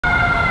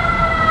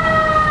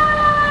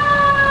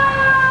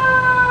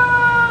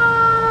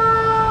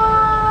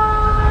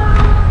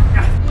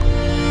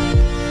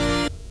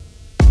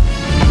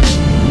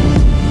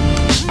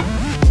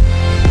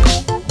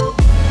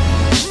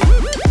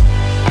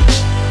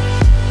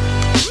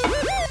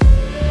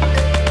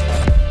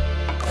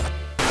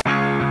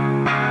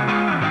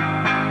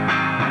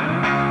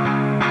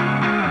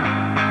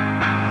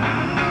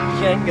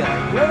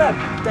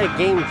that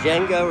game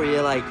Jenga where you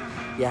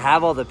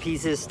have all the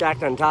pieces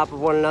stacked on top of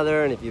one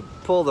another, and if you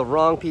pull the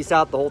wrong piece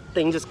out, the whole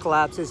thing just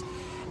collapses.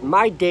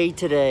 My day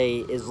today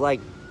is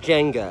like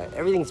Jenga.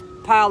 Everything's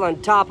piled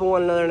on top of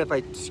one another, and if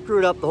I screw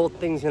it up, the whole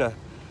thing's gonna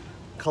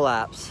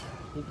collapse.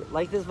 You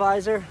like this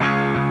visor?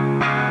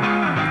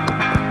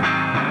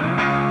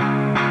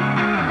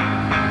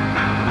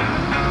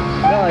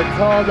 No,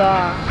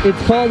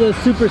 it's called a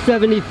Super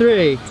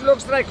 73. It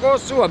looks like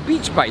also a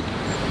beach bike.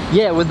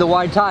 Yeah, with the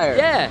wide tire.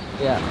 Yeah.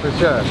 Yeah, for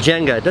sure.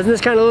 Jenga. Doesn't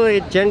this kind of look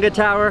like a Jenga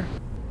tower?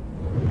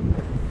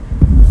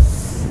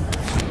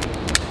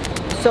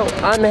 So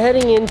I'm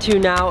heading into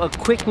now a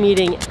quick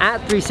meeting at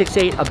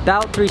 368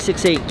 about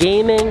 368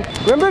 Gaming.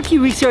 Remember a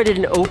few weeks ago I did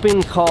an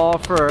open call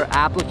for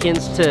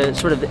applicants to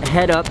sort of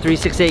head up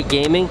 368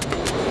 Gaming?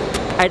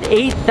 I had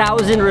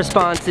 8,000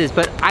 responses,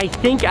 but I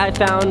think I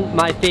found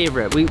my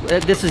favorite.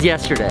 This was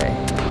yesterday.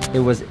 It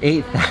was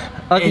 8,000.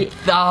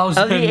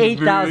 8,000. Of the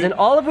 8,000,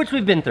 all of which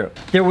we've been through.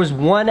 There was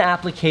one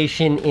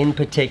application in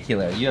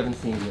particular. You haven't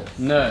seen this.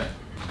 No.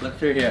 Look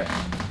through here.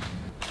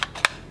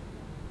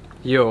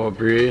 Yo,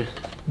 bro.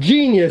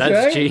 Genius,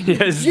 That's right?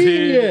 genius,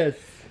 Genius.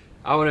 dude.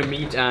 I want to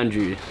meet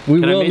Andrew. We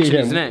Can I will mention meet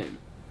his him. name?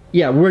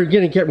 Yeah,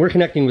 we're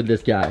connecting with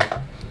this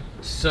guy.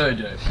 So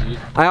dope, dude.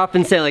 I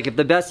often say, like, if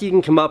the best you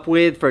can come up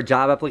with for a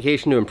job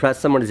application to impress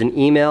someone is an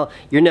email,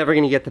 you're never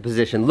gonna get the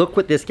position. Look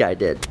what this guy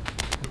did.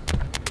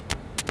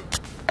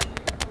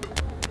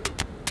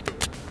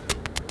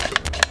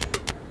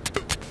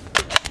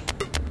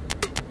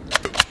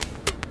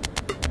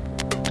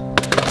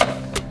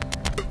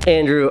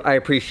 Andrew, I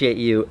appreciate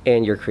you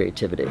and your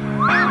creativity.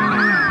 Now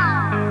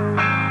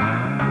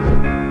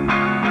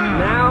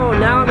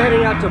I'm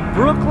heading out to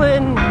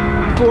Brooklyn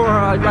for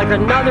like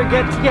another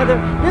get-together.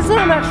 This is what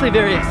I'm actually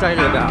very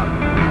excited about.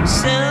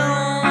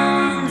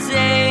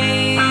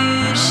 Someday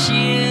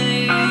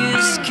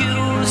she's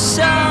cool,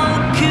 so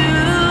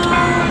cool.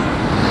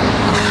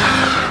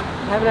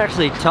 I haven't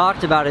actually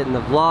talked about it in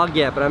the vlog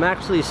yet, but I'm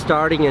actually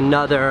starting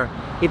another,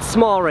 it's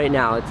small right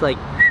now, it's like,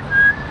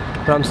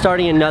 but I'm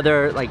starting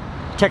another like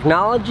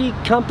technology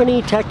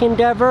company, tech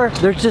endeavor.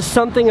 There's just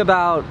something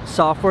about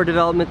software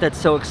development that's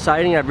so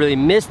exciting. I've really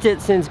missed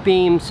it since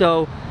Beam,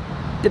 so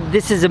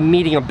this is a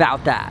meeting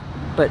about that,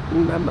 but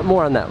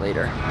more on that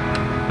later.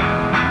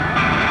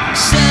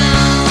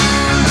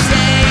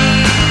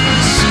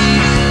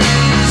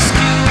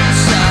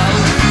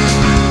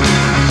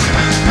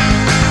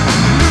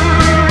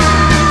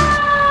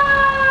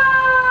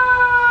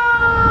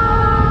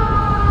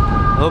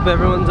 Hope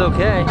everyone's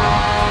okay.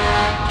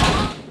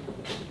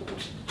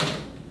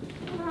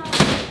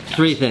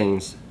 Three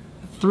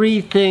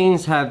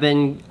things have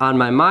been on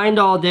my mind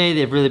all day.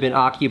 They've really been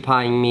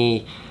occupying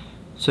me.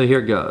 So here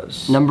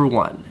goes. Number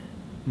one,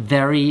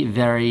 very,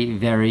 very,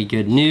 very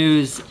good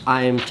news.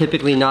 I am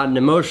typically not an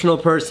emotional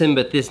person,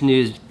 but this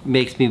news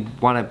makes me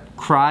want to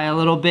cry a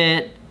little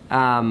bit.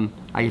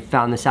 I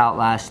found this out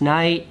last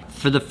night.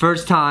 For the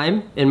first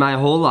time in my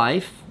whole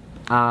life,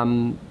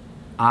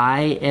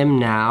 I am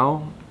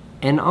now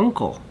an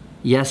uncle.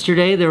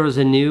 Yesterday there was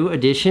a new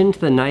addition to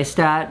the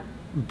Neistat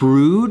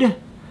brood.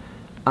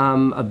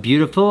 A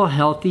beautiful,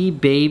 healthy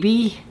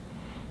baby,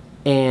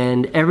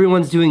 and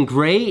everyone's doing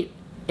great,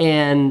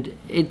 and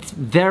it's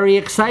very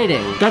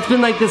exciting. That's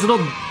been like this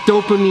little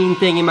dopamine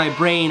thing in my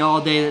brain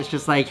all day that's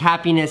just like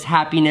happiness,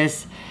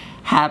 happiness,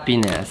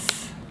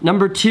 happiness.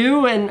 Number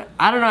two, and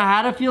I don't know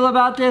how to feel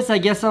about this, I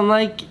guess I'm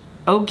like,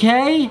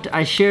 okay.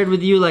 I shared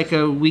with you like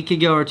a week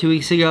ago or 2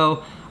 weeks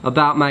ago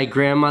about my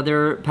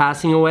grandmother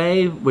passing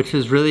away, which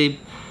was really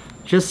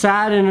just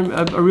sad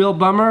and a real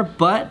bummer,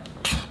 but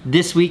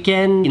this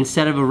weekend,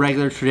 instead of a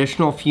regular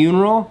traditional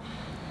funeral,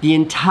 the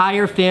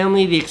entire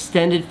family, the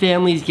extended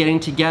family is getting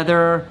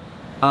together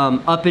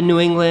up in New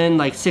England,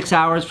 like 6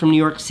 hours from New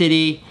York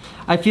City.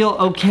 I feel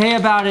okay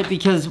about it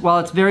because while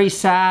it's very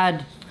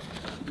sad,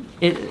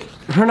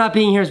 her not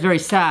being here is very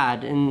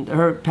sad, and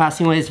her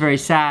passing away is very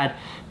sad,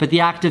 but the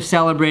act of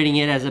celebrating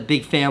it as a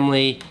big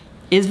family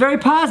is very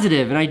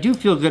positive, and I do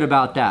feel good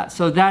about that.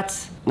 So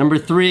that's number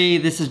three.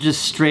 This is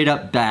just straight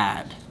up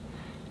bad.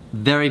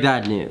 Very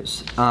bad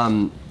news.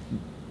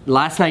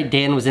 Last night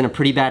Dan was in a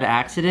pretty bad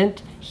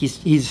accident.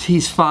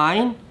 He's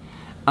fine,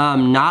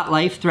 not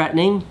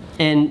life-threatening,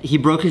 and he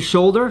broke his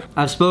shoulder.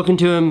 I've spoken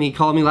to him. He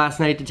called me last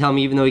night to tell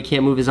me even though he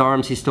can't move his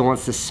arms, he still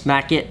wants to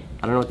smack it.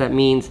 I don't know what that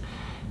means.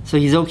 So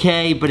he's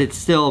okay, but it's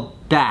still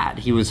bad.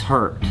 He was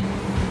hurt.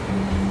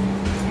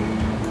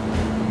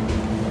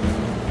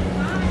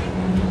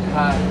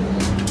 Hi.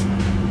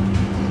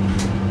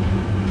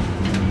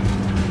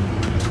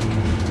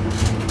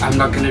 I'm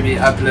not going to be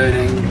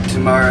uploading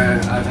tomorrow.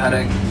 I've had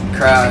a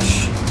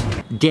crash.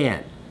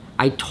 Dan,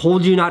 I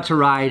told you not to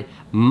ride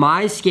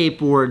my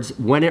skateboards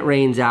when it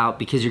rains out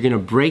because you're gonna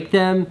break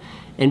them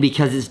and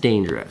because it's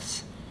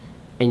dangerous.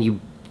 And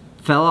you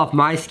fell off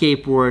my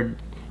skateboard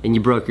and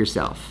you broke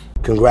yourself.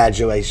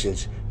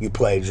 Congratulations, you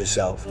played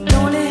yourself.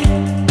 Dans les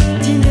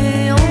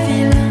dîners en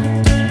ville,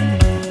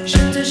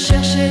 je te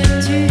cherchais,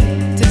 tu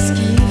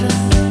t'esquives.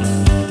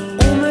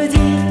 On me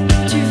dit,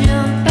 tu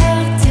viens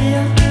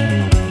partir.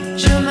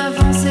 Je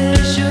m'avançais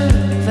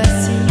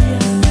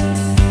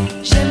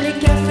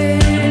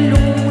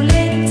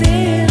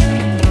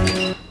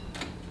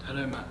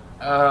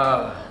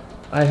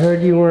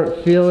said you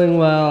weren't feeling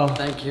well.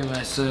 Thank you,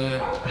 my sir.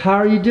 How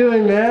are you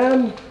doing,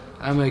 man?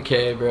 I'm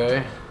okay,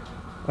 bro.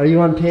 Are you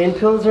on pain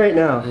pills right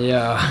now?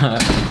 Yeah.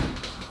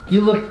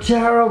 You look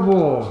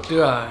terrible.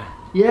 Do I?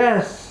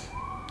 Yes.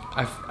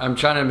 I'm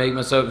trying to make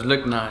myself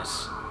look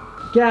nice.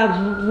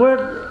 Gabs, what?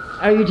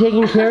 Are you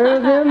taking care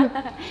of him?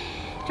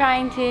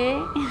 Trying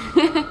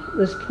to.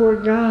 This poor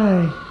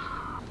guy.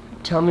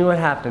 Tell me what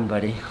happened,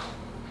 buddy.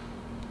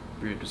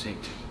 It was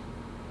hectic.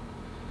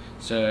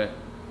 So,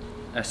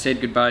 I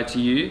said goodbye to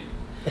you,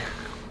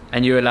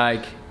 and you were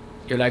like,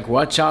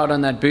 watch out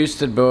on that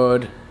boosted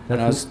board.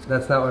 That's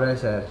not what I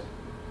said.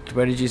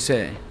 What did you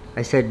say?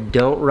 I said,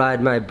 don't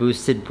ride my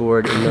boosted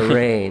board in the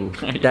rain.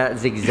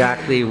 That's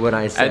exactly what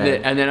I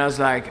said. And then I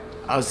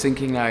was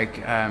thinking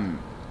like, how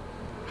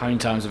many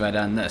times have I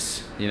done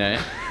this, you know?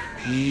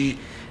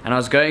 And I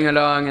was going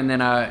along, and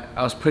then I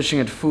was pushing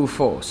at full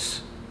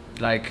force.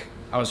 Like,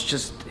 I was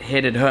just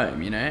headed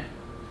home, you know?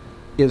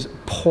 It was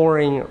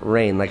pouring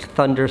rain, like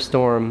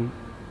thunderstorm.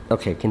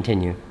 Okay,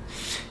 continue.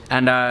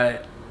 And I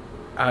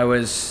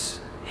was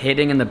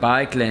heading in the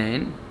bike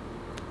lane,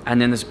 and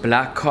then this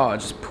black car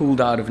just pulled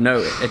out of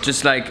nowhere. It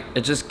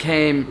just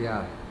came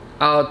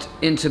out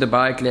into the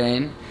bike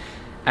lane,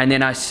 and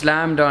then I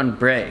slammed on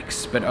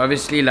brakes, but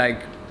obviously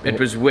like it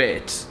was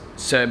wet.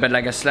 So, but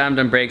like I slammed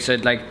on brakes, so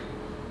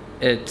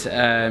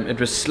it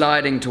was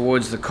sliding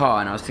towards the car,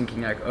 and I was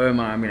thinking like, oh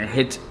my, I'm gonna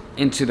hit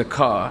into the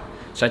car.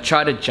 So I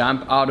tried to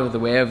jump out of the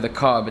way of the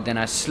car, but then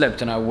I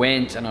slipped and I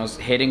was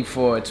heading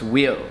for its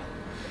wheel,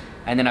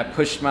 and then I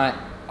pushed my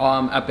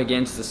arm up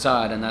against the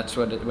side, and that's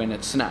when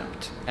it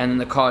snapped, and then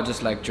the car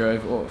just like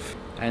drove off.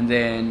 And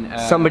then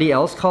somebody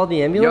else called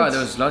the ambulance? Yeah,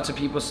 there was lots of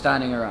people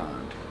standing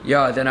around.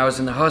 Yeah, then I was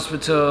in the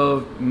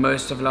hospital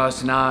most of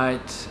last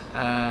night,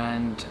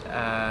 and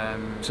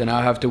so now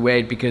I have to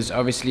wait, because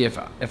obviously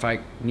if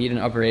I need an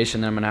operation,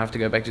 then I'm gonna have to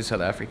go back to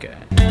South Africa.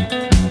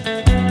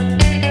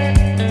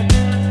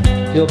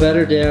 Feel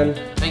better, Dan?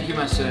 Thank you,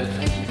 my sir.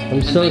 Thank you.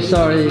 I'm so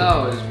sorry.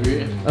 Flowers,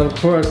 bro. Of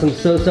course, I'm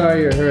so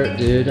sorry you're hurt,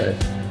 dude.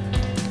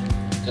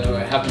 So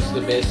it happens to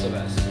the best of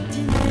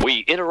us. We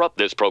interrupt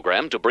this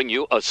program to bring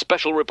you a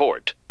special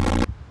report.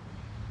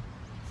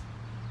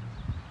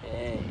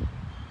 Hey.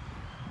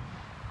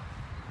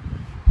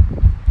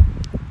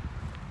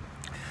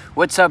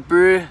 What's up,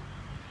 bro?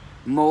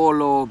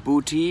 Molo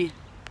booty.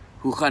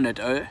 Hoe gaan het,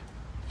 oh?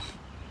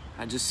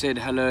 I just said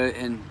hello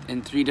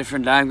in 3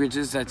 different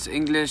languages. That's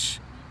English,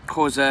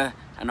 Xhosa,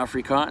 and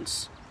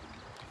Afrikaans.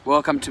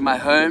 Welcome to my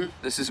home.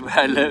 This is where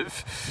I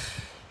live.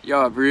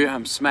 Yeah, bro,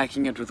 I'm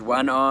smacking it with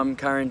one arm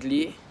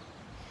currently.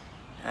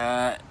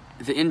 The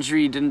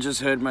injury didn't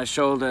just hurt my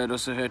shoulder, it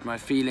also hurt my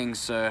feelings,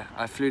 so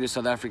I flew to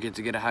South Africa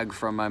to get a hug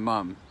from my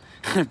mom,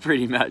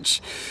 pretty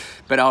much.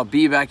 But I'll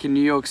be back in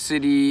New York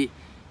City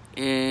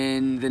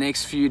in the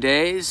next few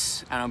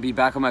days, and I'll be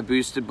back on my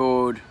boosted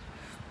board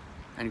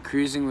and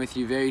cruising with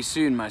you very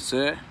soon, my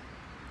sir.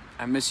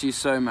 I miss you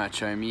so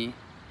much, homie.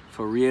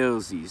 For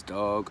realsies,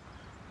 dog.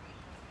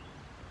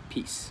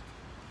 Peace.